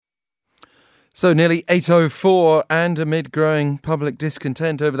So nearly 8:04, and amid growing public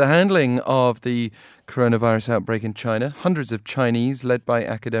discontent over the handling of the coronavirus outbreak in China, hundreds of Chinese, led by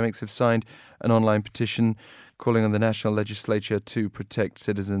academics, have signed an online petition calling on the national legislature to protect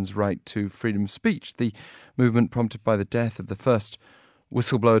citizens' right to freedom of speech. The movement, prompted by the death of the first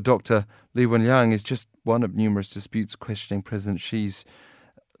whistleblower, Dr. Li Wenliang, is just one of numerous disputes questioning President Xi's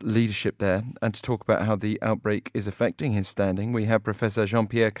leadership there. And to talk about how the outbreak is affecting his standing, we have Professor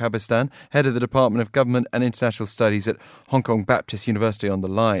Pierre Cabestan, head of the Department of Government and International Studies at Hong Kong Baptist University, on the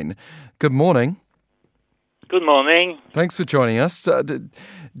line. Good morning. Good morning. Thanks for joining us. Do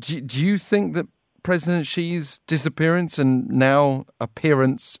you think that President Xi's disappearance and now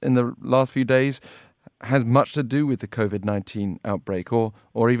appearance in the last few days has much to do with the COVID-19 outbreak,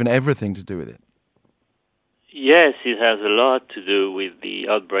 or even everything to do with it? Yes, it has a lot to do with the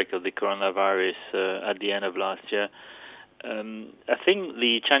outbreak of the coronavirus at the end of last year. I think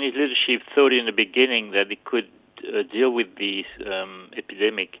the Chinese leadership thought in the beginning that it could deal with this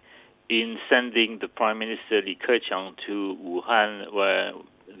epidemic in sending the Prime Minister Li Keqiang to Wuhan, where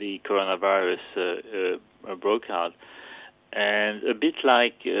the coronavirus broke out. And a bit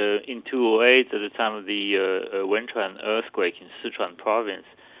like in 2008, at the time of the Wenchuan earthquake in Sichuan province,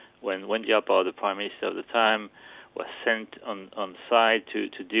 when Wen Jiabao, the Prime Minister of the time, was sent on site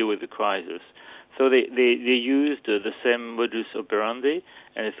to deal with the crisis. So they used the same modus operandi,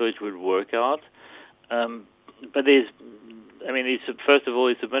 and they thought it would work out. But first of all,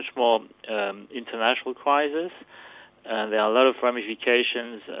 it's a much more international crisis. There are a lot of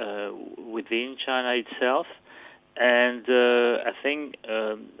ramifications within China itself. And I think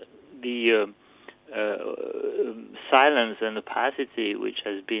the silence and opacity which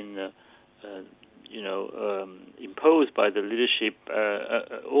has been, imposed by the leadership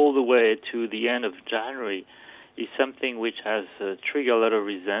all the way to the end of January is something which has triggered a lot of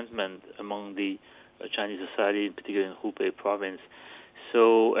resentment among the Chinese society, in particular in Hubei province.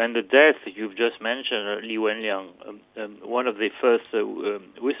 So, and the death you've just mentioned, Li Wenliang, one of the first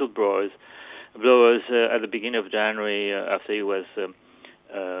whistleblowers at the beginning of January, after he was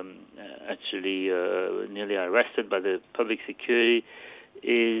nearly arrested by the public security,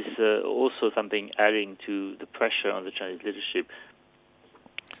 is also something adding to the pressure on the Chinese leadership.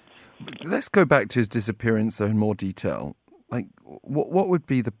 Let's go back to his disappearance, though, in more detail. Like, what would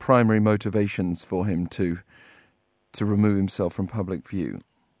be the primary motivations for him to remove himself from public view?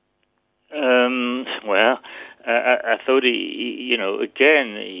 I thought he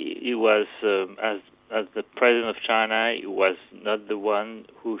was as the president of China, he was not the one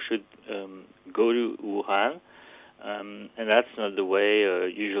who should go to Wuhan, and that's not the way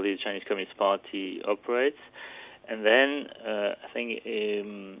usually the Chinese Communist Party operates. And then I think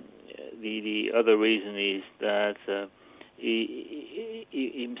the other reason is that he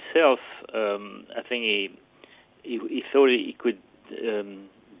himself, I think he thought he could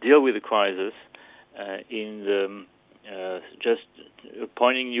deal with the crisis in the just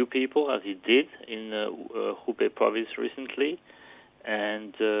appointing new people, as he did in Hubei province recently,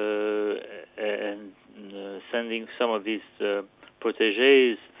 and sending some of these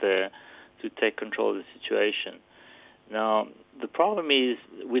protégés there to take control of the situation. Now, the problem is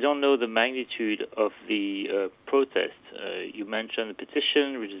we don't know the magnitude of the protest. You mentioned the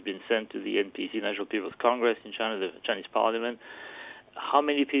petition which has been sent to the NPC, National People's Congress in China, the Chinese Parliament. How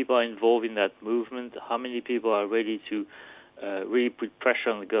many people are involved in that movement? How many people are ready to really put pressure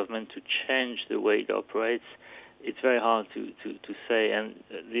on the government to change the way it operates? It's very hard to say. And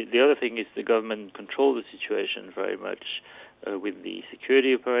the other thing is the government controls the situation very much with the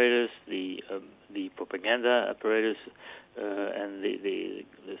security apparatus, the propaganda apparatus, and the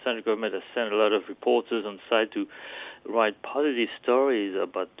central government has sent a lot of reporters on site to write positive stories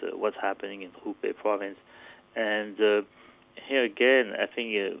about what's happening in Hubei province. And here again, I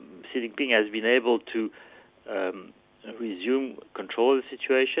think Xi Jinping has been able to resume control of the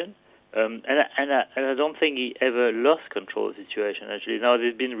situation, and I don't think he ever lost control of the situation. Actually, now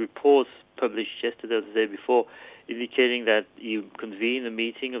there's been reports published yesterday or the day before indicating that he convened a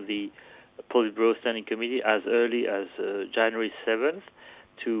meeting of the Politburo Standing Committee as early as January 7th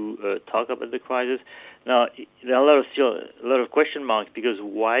to talk about the crisis. Now there are still a lot of question marks, because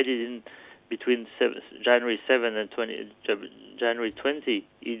why didn't between January 7th and January 20,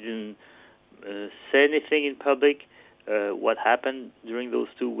 he didn't say anything in public. What happened during those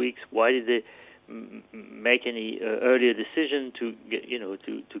 2 weeks? Why did they make any earlier decision to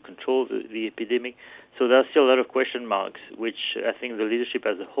to control the epidemic? So there are still a lot of question marks, which I think the leadership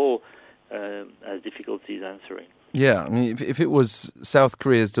as a whole has difficulties answering. Yeah, I mean, if it was South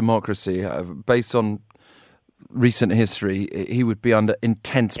Korea's democracy, based on recent history, he would be under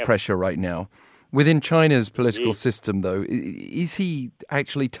intense pressure right now. Within China's political system, though, is he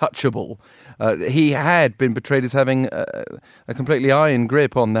actually touchable? He had been portrayed as having a completely iron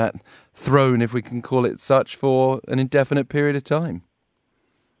grip on that throne, if we can call it such, for an indefinite period of time.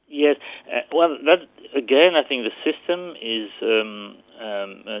 Yes. Well, that again, I think the system is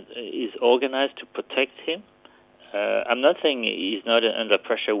organized to protect him. I'm not saying he's not under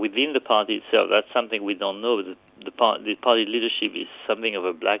pressure within the party itself. That's something we don't know. The party leadership is something of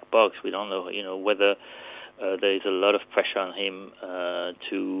a black box. We don't know, whether there is a lot of pressure on him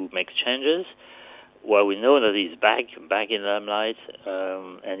to make changes. Well, we know that he's back in limelight,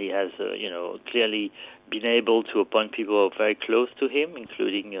 and he has, clearly been able to appoint people who are very close to him,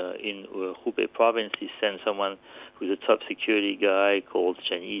 including in Hubei province. He sent someone who's a top security guy called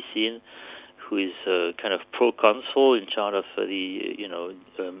Chen Yixin, who is kind of pro-consul in charge of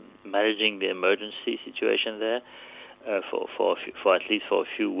managing the emergency situation there for at least for a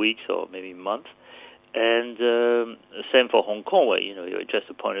few weeks or maybe months. And same for Hong Kong, where you just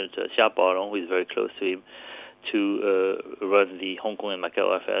appointed Xia Baolong, who is very close to him, to run the Hong Kong and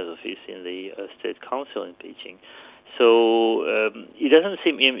Macau Affairs Office in the State Council in Beijing. So it doesn't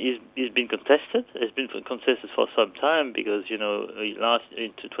seem he's been contested. It's been contested for some time because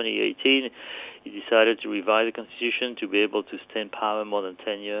into 2018 he decided to revise the constitution to be able to stay in power more than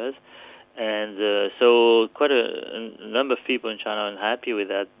 10 years, and so quite a number of people in China are unhappy with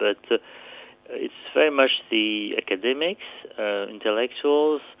that. But it's very much the academics,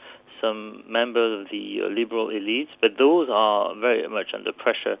 intellectuals, some members of the liberal elites, but those are very much under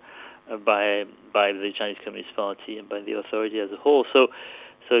pressure by the Chinese Communist Party and by the authority as a whole. So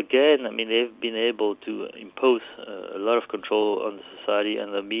again, I mean, they've been able to impose a lot of control on the society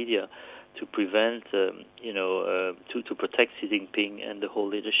and the media to prevent, to protect Xi Jinping and the whole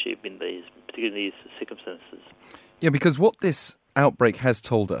leadership in particularly these circumstances. Yeah, because what this outbreak has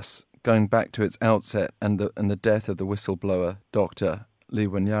told us, going back to its outset and the death of the whistleblower Dr. Li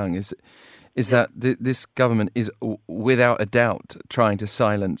Wenyang, is that this government is without a doubt trying to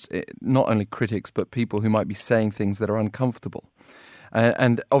silence not only critics but people who might be saying things that are uncomfortable.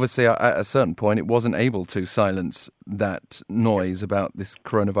 And obviously at a certain point it wasn't able to silence that noise about this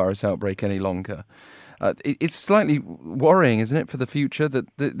coronavirus outbreak any longer. It's slightly worrying, isn't it, for the future that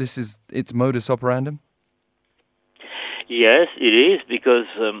this is its modus operandum? Yes, it is, because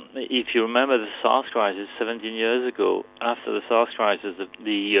if you remember the SARS crisis 17 years ago, after the SARS crisis,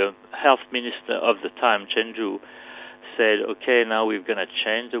 the health minister of the time, Chen Zhu, said, okay, now we're going to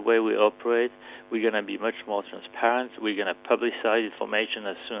change the way we operate. We're going to be much more transparent. We're going to publicize information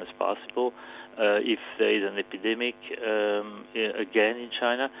as soon as possible if there is an epidemic again in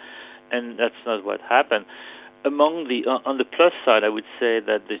China. And that's not what happened. On the plus side, I would say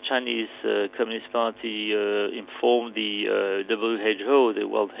that the Chinese Communist Party informed the WHO, the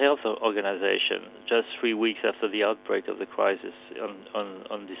World Health Organization, just 3 weeks after the outbreak of the crisis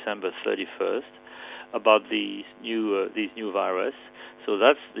on December 31st, about these new virus. So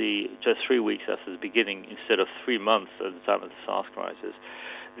that's just 3 weeks after the beginning, instead of 3 months at the time of the SARS crisis.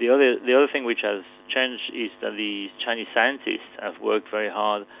 The other thing which has changed is that the Chinese scientists have worked very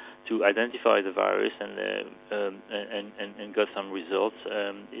hard to identify the virus and got some results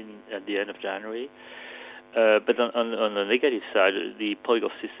at the end of January. But on the negative side, the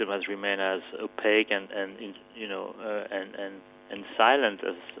political system has remained as opaque and silent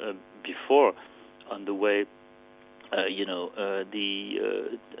as before on the way to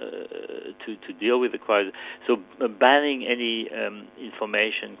deal with the crisis. So banning any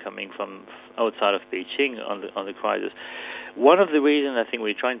information coming from outside of Beijing on the crisis. One of the reasons I think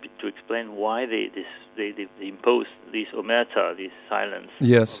we're trying to explain why they imposed this omerta, this silence,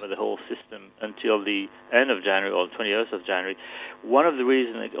 over the whole system until the end of January or 20th of January. One of the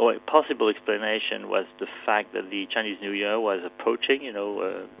reasons, or a possible explanation, was the fact that the Chinese New Year was approaching.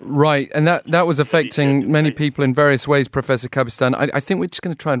 Right, and that was affecting many people in various ways, Professor Cabestan. I think we're just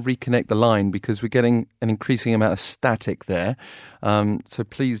going to try and reconnect the line because we're getting an increasing amount of static there. So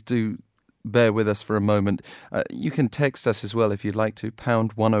please do bear with us for a moment. You can text us as well if you'd like to,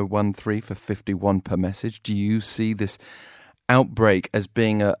 #1013 for 51 per message. Do you see this outbreak as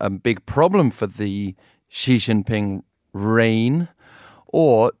being a big problem for the Xi Jinping reign,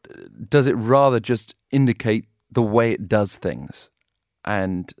 or does it rather just indicate the way it does things?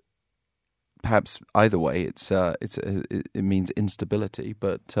 And perhaps either way, it means instability.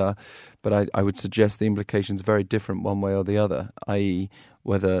 But I would suggest the implications are very different one way or the other, i.e.,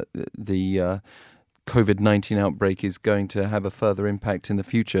 whether the COVID-19 outbreak is going to have a further impact in the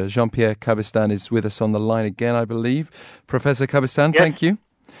future. Jean-Pierre Cabestan is with us on the line again, I believe. Professor Cabestan, Thank you.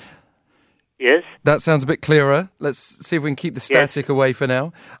 Yes? That sounds a bit clearer. Let's see if we can keep the static away for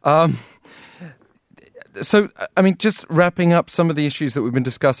now. So, I mean, just wrapping up some of the issues that we've been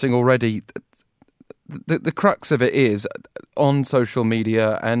discussing already, the crux of it is, on social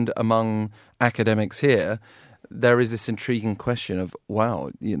media and among academics here, there is this intriguing question of,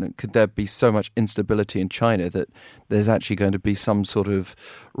 wow, could there be so much instability in China that there's actually going to be some sort of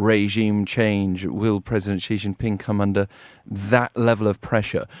regime change? Will President Xi Jinping come under that level of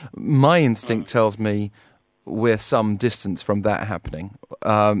pressure? My instinct tells me we're some distance from that happening.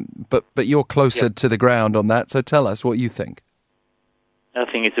 But you're closer to the ground on that, so tell us what you think. I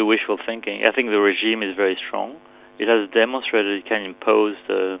think it's a wishful thinking. I think the regime is very strong. It has demonstrated it can impose,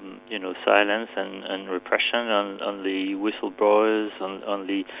 silence and repression on the whistleblowers, on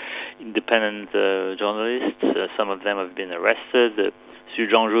the independent journalists. Some of them have been arrested.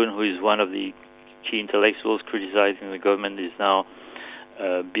 Xu Zhongjun, who is one of the key intellectuals criticizing the government, is now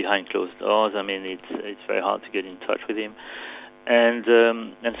behind closed doors. I mean, it's very hard to get in touch with him, and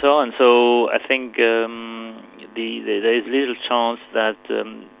so on. So I think there is little chance that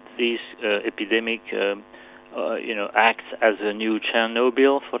this epidemic, acts as a new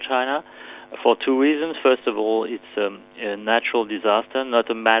Chernobyl for China, for two reasons. First of all, it's a natural disaster, not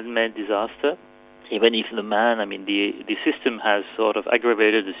a man-made disaster. Even if the system has sort of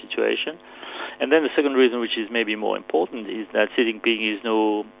aggravated the situation. And then the second reason, which is maybe more important, is that Xi Jinping is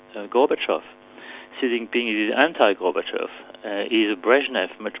no Gorbachev. Xi Jinping is anti-Gorbachev. He is a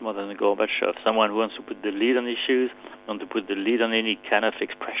Brezhnev, much more than a Gorbachev, someone who wants to put the lead on issues, wants to put the lead on any kind of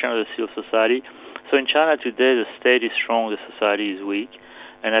expression of the civil society. So in China today, the state is strong, the society is weak,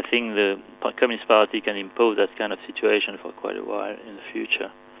 and I think the Communist Party can impose that kind of situation for quite a while in the future.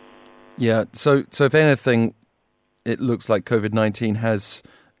 Yeah, so if anything, it looks like COVID-19 has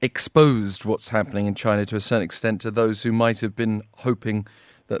exposed what's happening in China to a certain extent to those who might have been hoping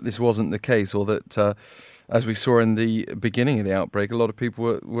that this wasn't the case, or that, as we saw in the beginning of the outbreak, a lot of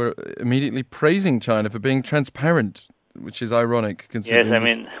people were immediately praising China for being transparent, which is ironic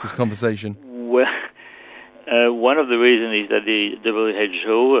considering this conversation. Well, one of the reasons is that the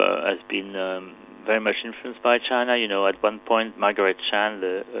WHO has been very much influenced by China. At one point, Margaret Chan,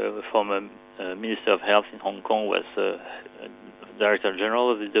 the former Minister of Health in Hong Kong, was Director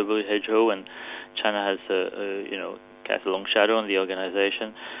General of the WHO, and China has, cast a long shadow on the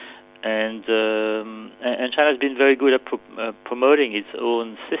organization. And China has been very good at promoting its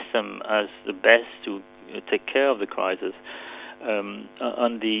own system as the best to take care of the crisis.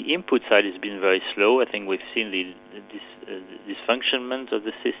 On the input side, it's been very slow. I think we've seen the dysfunctionment of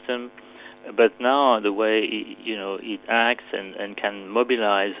the system. But now the way it acts and can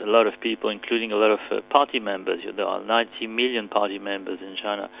mobilize a lot of people, including a lot of party members. There are 90 million party members in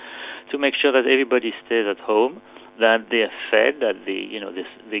China, to make sure that everybody stays at home, that they are fed, that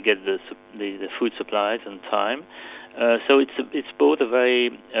they get the food supplies on time. So it's both a very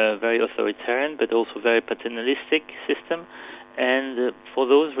authoritarian but also very paternalistic system. And for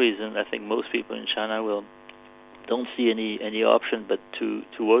those reasons, I think most people in China don't see any option but to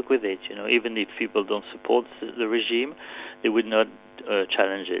work with it. Even if people don't support the regime, they would not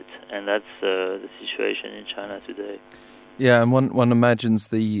challenge it, and that's the situation in China today. Yeah, and one imagines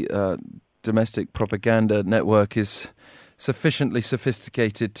the domestic propaganda network is sufficiently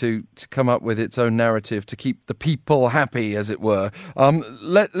sophisticated to come up with its own narrative to keep the people happy, as it were.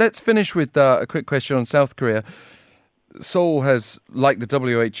 Let's finish with a quick question on South Korea. Seoul has, like the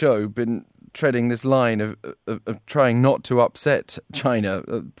WHO, been treading this line of trying not to upset China,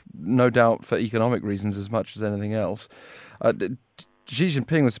 no doubt for economic reasons as much as anything else. Xi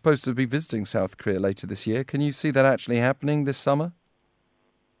Jinping was supposed to be visiting South Korea later this year. Can you see that actually happening this summer?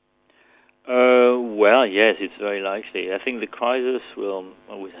 Well, yes, it's very likely. I think the crisis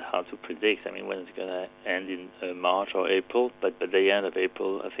it's hard to predict. I mean, when it's going to end in March or April, but by the end of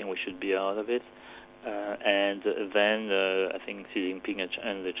April, I think we should be out of it. And then I think Xi Jinping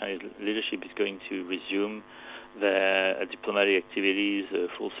and the Chinese leadership is going to resume their diplomatic activities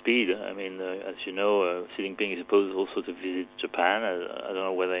full speed. I mean, as you know, Xi Jinping is supposed also to visit Japan. I don't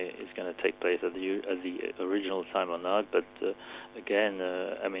know whether it's going to take place at the original time or not. But again,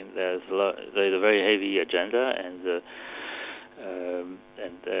 I mean, there's a very heavy agenda, and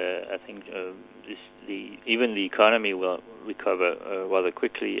I think even the economy will recover rather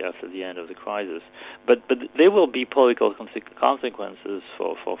quickly after the end of the crisis. But there will be political consequences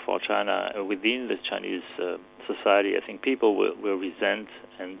for China within the Chinese society. I think people will resent,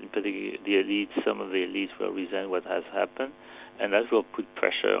 and in particular the elites, some of the elites will resent what has happened, and that will put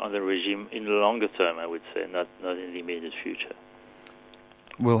pressure on the regime in the longer term, I would say, not in the immediate future.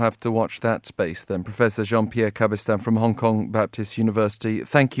 we'll have to watch that space then. Professor Jean-Pierre Cabestan from Hong Kong Baptist University,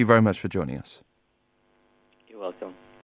 thank you very much for joining us.